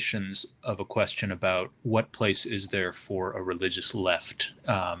variations of a question about what place is there for a religious left,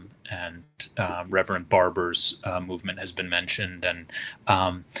 and Reverend Barber's movement has been mentioned. And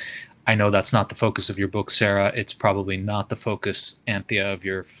I know that's not the focus of your book, Sarah. It's probably not the focus, Anthea, of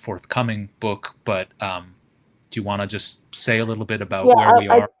your forthcoming book, but do you want to just say a little bit about where we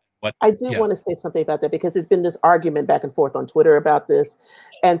are? I do want to say something about that, because there's been this argument back and forth on Twitter about this.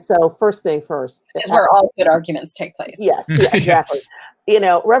 And so first thing first. Where all good arguments take place. Yes, yeah, exactly. Yes. You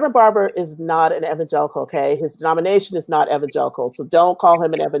know, Reverend Barber is not an evangelical, okay? His denomination is not evangelical. So don't call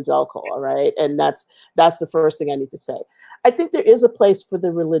him an evangelical, all right? And that's the first thing I need to say. I think there is a place for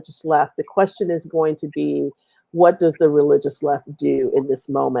the religious left. The question is going to be, what does the religious left do in this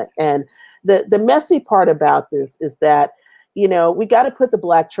moment? And the messy part about this is that, you know, we got to put the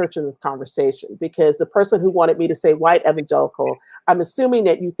Black church in this conversation, because the person who wanted me to say white evangelical, I'm assuming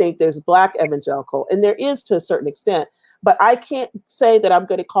that you think there's Black evangelical, and there is to a certain extent, but I can't say that I'm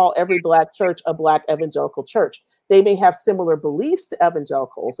going to call every Black church a Black evangelical church. They may have similar beliefs to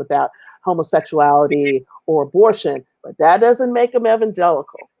evangelicals about homosexuality or abortion, but that doesn't make them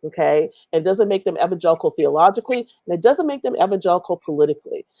evangelical, okay? It doesn't make them evangelical theologically, and it doesn't make them evangelical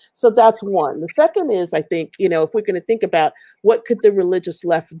politically. So that's one. The second is, I think, you know, if we're going to think about what could the religious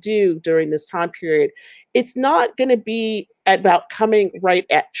left do during this time period, it's not going to be about coming right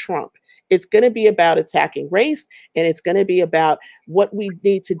at Trump. It's going to be about attacking race, and it's going to be about what we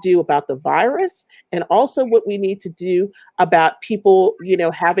need to do about the virus, and also what we need to do about people, you know,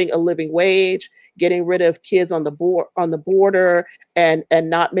 having a living wage, getting rid of kids on the border, and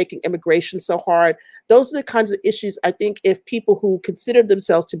not making immigration so hard. Those are the kinds of issues I think if people who consider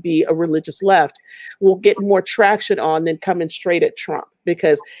themselves to be a religious left will get more traction on than coming straight at Trump,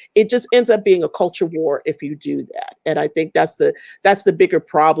 because it just ends up being a culture war if you do that. And I think that's the bigger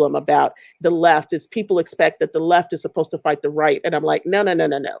problem about the left, is people expect that the left is supposed to fight the right. And I'm like, no,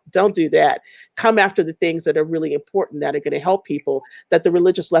 don't do that. Come after the things that are really important, that are going to help people, that the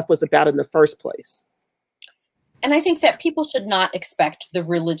religious left was about in the first place. And I think that people should not expect the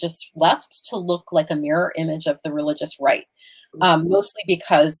religious left to look like a mirror image of the religious right, mostly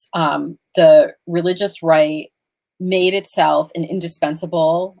because the religious right made itself an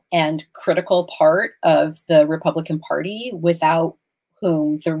indispensable and critical part of the Republican Party, without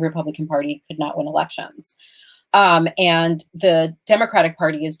whom the Republican Party could not win elections. And the Democratic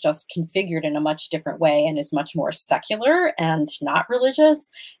Party is just configured in a much different way and is much more secular and not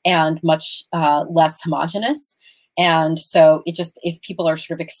religious and much less homogenous. And so it just, if people are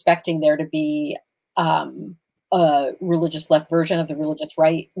sort of expecting there to be a religious left version of the religious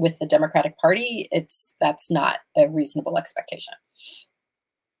right with the Democratic Party, that's not a reasonable expectation.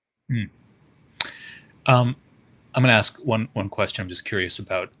 I'm going to ask one question. I'm just curious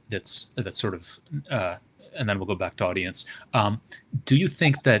about that's sort of, and then we'll go back to audience. Do you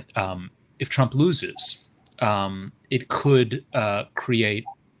think that if Trump loses, it could create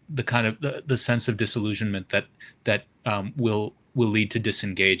the kind of the sense of disillusionment that will lead to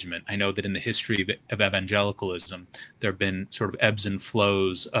disengagement? I know that in the history of evangelicalism, there have been sort of ebbs and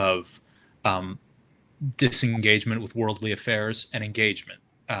flows of disengagement with worldly affairs and engagement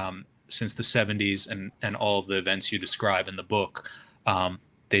since the 70s and all of the events you describe in the book.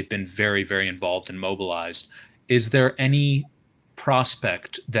 They've been very, very involved and mobilized. Is there any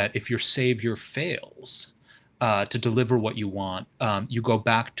prospect that if your savior fails to deliver what you want, you go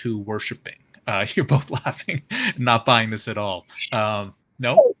back to worshiping? You're both laughing, not buying this at all.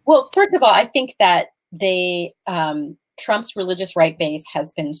 No? Well, first of all, I think that Trump's religious right base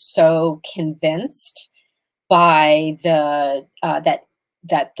has been so convinced by that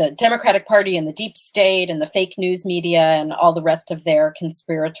the Democratic Party and the deep state and the fake news media and all the rest of their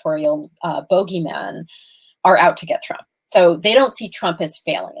conspiratorial bogeymen are out to get Trump. So they don't see Trump as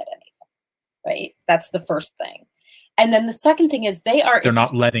failing at anything, right? That's the first thing. And then the second thing is they're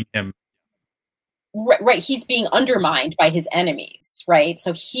not letting him. Right. He's being undermined by his enemies, right?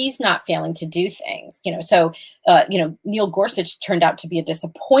 So he's not failing to do things, So, Neil Gorsuch turned out to be a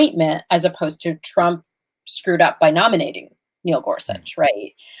disappointment, as opposed to Trump screwed up by nominating Neil Gorsuch,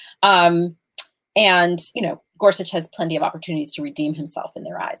 right? And Gorsuch has plenty of opportunities to redeem himself in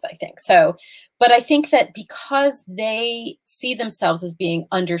their eyes, I think. So, but I think that because they see themselves as being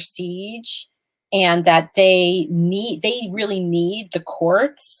under siege, and that they really need the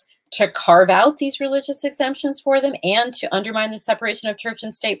courts to carve out these religious exemptions for them and to undermine the separation of church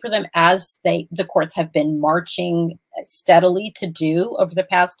and state for them, as the courts have been marching steadily to do over the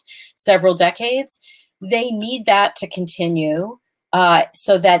past several decades. They need that to continue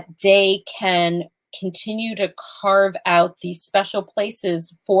so that they can continue to carve out these special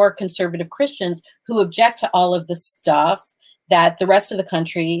places for conservative Christians who object to all of the stuff that the rest of the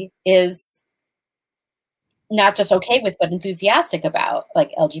country is not just okay with, but enthusiastic about,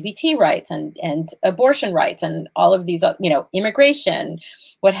 like LGBT rights and abortion rights and all of these, immigration,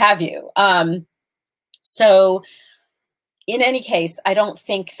 what have you. So in any case, I don't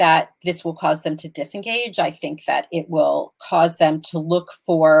think that this will cause them to disengage. I think that it will cause them to look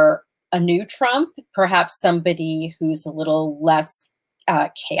for a new Trump, perhaps somebody who's a little less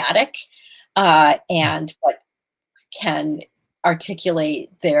chaotic and but can articulate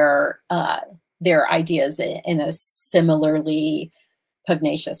their ideas in a similarly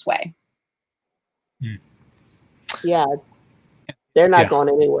pugnacious way. Yeah, they're not going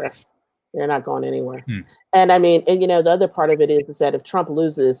anywhere. They're not going anywhere. And I mean, and the other part of it is that if Trump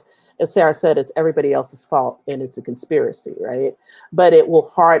loses, as Sarah said, it's everybody else's fault and it's a conspiracy, right? But it will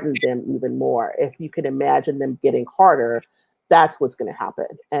harden them even more. If you can imagine them getting harder, that's what's going to happen.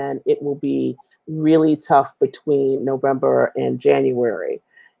 And it will be really tough between November and January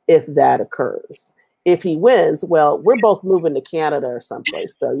if that occurs. If he wins, well, we're both moving to Canada or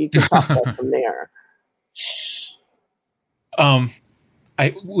someplace, so you can talk about from there.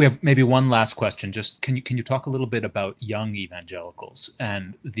 We have maybe one last question. Just can you talk a little bit about young evangelicals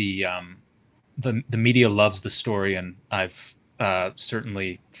and the media loves the story, and I've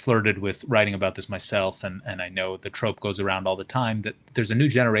certainly flirted with writing about this myself, and I know the trope goes around all the time that there's a new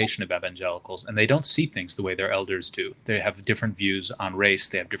generation of evangelicals and they don't see things the way their elders do. They have different views on race,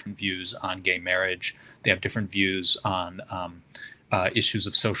 they have different views on gay marriage, they have different views on issues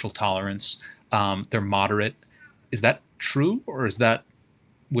of social tolerance. They're moderate. Is that true, or is that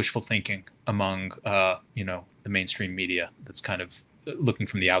wishful thinking among the mainstream media that's kind of looking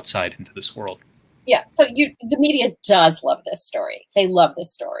from the outside into this world. Yeah, so the media does love this story. They love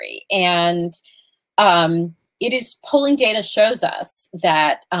this story, and it is, polling data shows us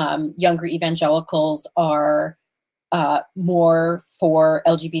that younger evangelicals are more for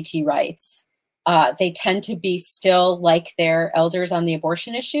LGBT rights. They tend to be still like their elders on the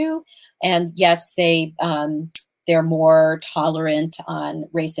abortion issue, and yes, they're more tolerant on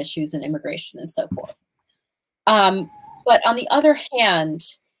race issues and immigration and so forth. But on the other hand,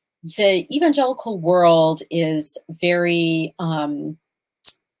 the evangelical world is very, I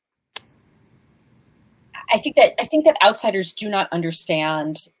think that outsiders do not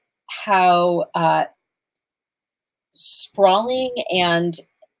understand how sprawling and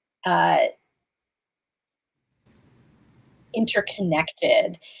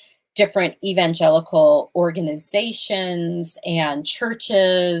interconnected different evangelical organizations and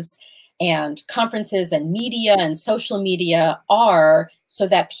churches and conferences and media and social media are, so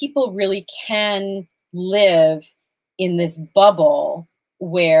that people really can live in this bubble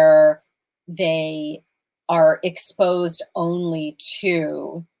where they are exposed only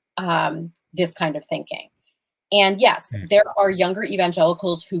to this kind of thinking. And yes, there are younger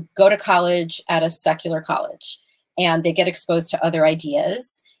evangelicals who go to college at a secular college and they get exposed to other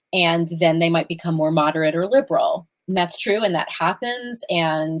ideas, and then they might become more moderate or liberal. And that's true, and that happens.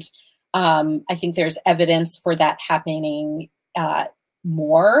 And I think there's evidence for that happening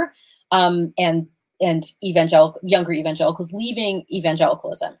more, and younger evangelicals leaving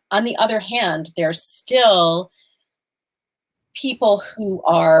evangelicalism. On the other hand, there's still people who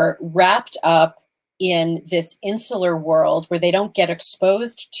are wrapped up in this insular world where they don't get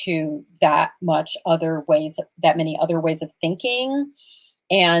exposed to that many other ways of thinking,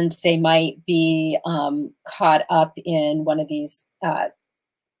 and they might be caught up in one of these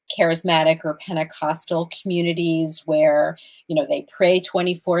charismatic or Pentecostal communities where, they pray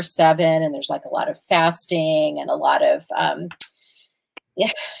 24/7, and there's like a lot of fasting and a lot of,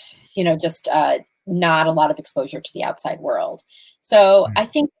 just not a lot of exposure to the outside world. So I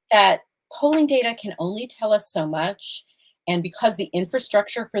think that polling data can only tell us so much. And because the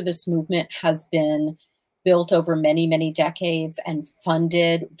infrastructure for this movement has been built over many, many decades and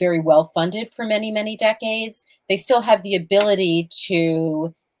funded, very well funded for many, many decades, they still have the ability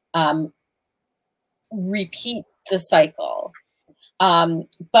to repeat the cycle.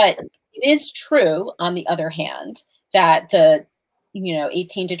 But it is true, on the other hand, that the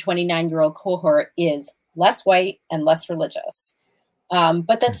 18 to 29-year-old cohort is less white and less religious.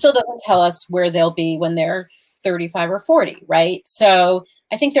 But that still doesn't tell us where they'll be when they're 35 or 40, right? So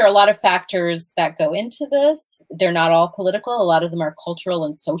I think there are a lot of factors that go into this. They're not all political. A lot of them are cultural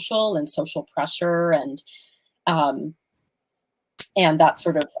and social pressure and that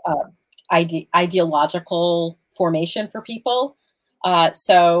sort of ideological formation for people.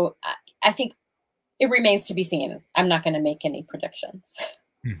 So I think it remains to be seen. I'm not going to make any predictions.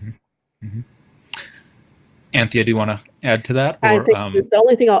 Mm-hmm. Mm-hmm. Anthea, do you want to add to that? Or, I think the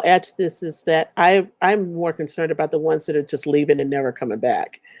only thing I'll add to this is that I'm more concerned about the ones that are just leaving and never coming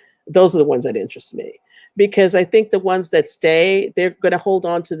back. Those are the ones that interest me, because I think the ones that stay, they're going to hold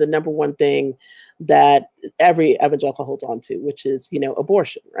on to the number one thing that every evangelical holds on to, which is,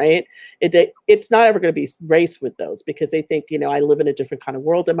 abortion, right? It's not ever going to be race with those, because they think, I live in a different kind of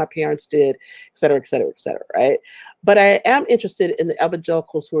world than my parents did, et cetera, et cetera, et cetera, right? But I am interested in the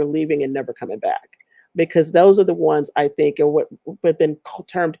evangelicals who are leaving and never coming back, because those are the ones I think are what have been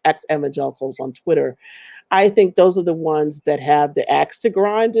termed ex-evangelicals on Twitter. I think those are the ones that have the axe to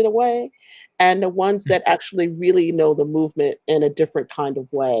grind in a way, and the ones that actually really know the movement in a different kind of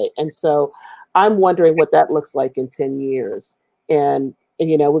way. And so I'm wondering what that looks like in 10 years. And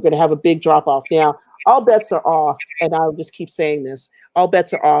we're going to have a big drop off. Now, all bets are off, and I'll just keep saying this, all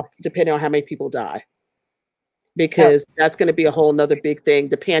bets are off depending on how many people die, because that's going to be a whole nother big thing.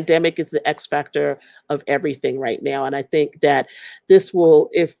 The pandemic is the X factor of everything right now. And I think that this will,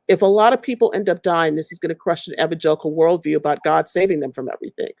 if a lot of people end up dying, this is going to crush an evangelical worldview about God saving them from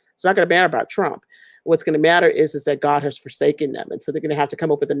everything. It's not going to matter about Trump. What's going to matter is that God has forsaken them. And so they're going to have to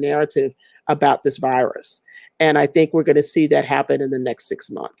come up with a narrative about this virus. And I think we're going to see that happen in the next 6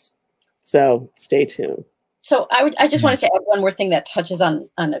 months. So stay tuned. So I just wanted to add one more thing that touches on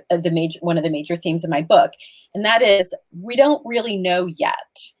one of the major themes of my book, and that is, we don't really know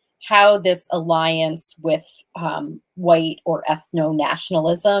yet how this alliance with white or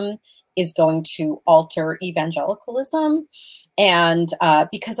ethno-nationalism is going to alter evangelicalism. And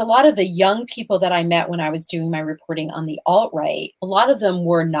because a lot of the young people that I met when I was doing my reporting on the alt-right, a lot of them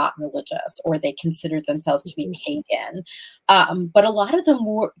were not religious, or they considered themselves to be pagan. But a lot of them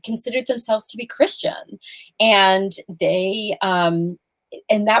considered themselves to be Christian. And they,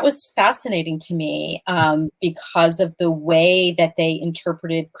 and that was fascinating to me because of the way that they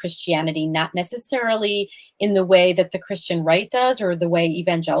interpreted Christianity, not necessarily in the way that the Christian right does or the way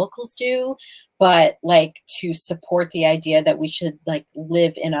evangelicals do, but like to support the idea that we should like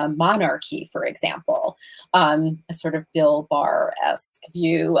live in a monarchy, for example, a sort of Bill Barr-esque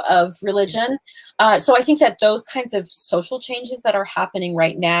view of religion. So I think that those kinds of social changes that are happening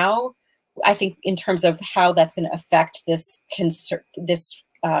right now, I think in terms of how that's going to affect this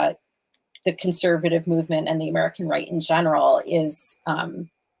the conservative movement and the American right in general is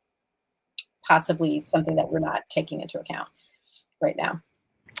possibly something that we're not taking into account right now.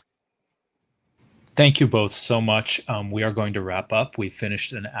 Thank you both so much. We are going to wrap up. We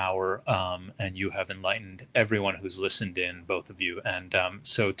finished an hour, and you have enlightened everyone who's listened in, both of you. And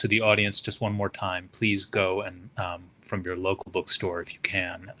so to the audience, just one more time, please go and from your local bookstore, if you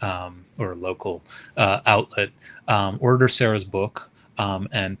can, or a local outlet, order Sarah's book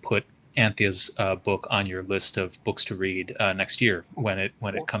and put Anthea's book on your list of books to read next year when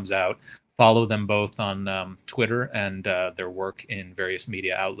it comes out. Follow them both on Twitter and their work in various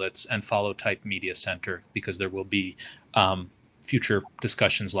media outlets, and follow Type Media Center, because there will be future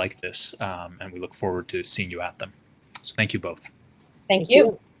discussions like this, and we look forward to seeing you at them. So thank you both. Thank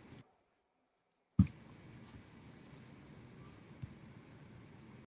you.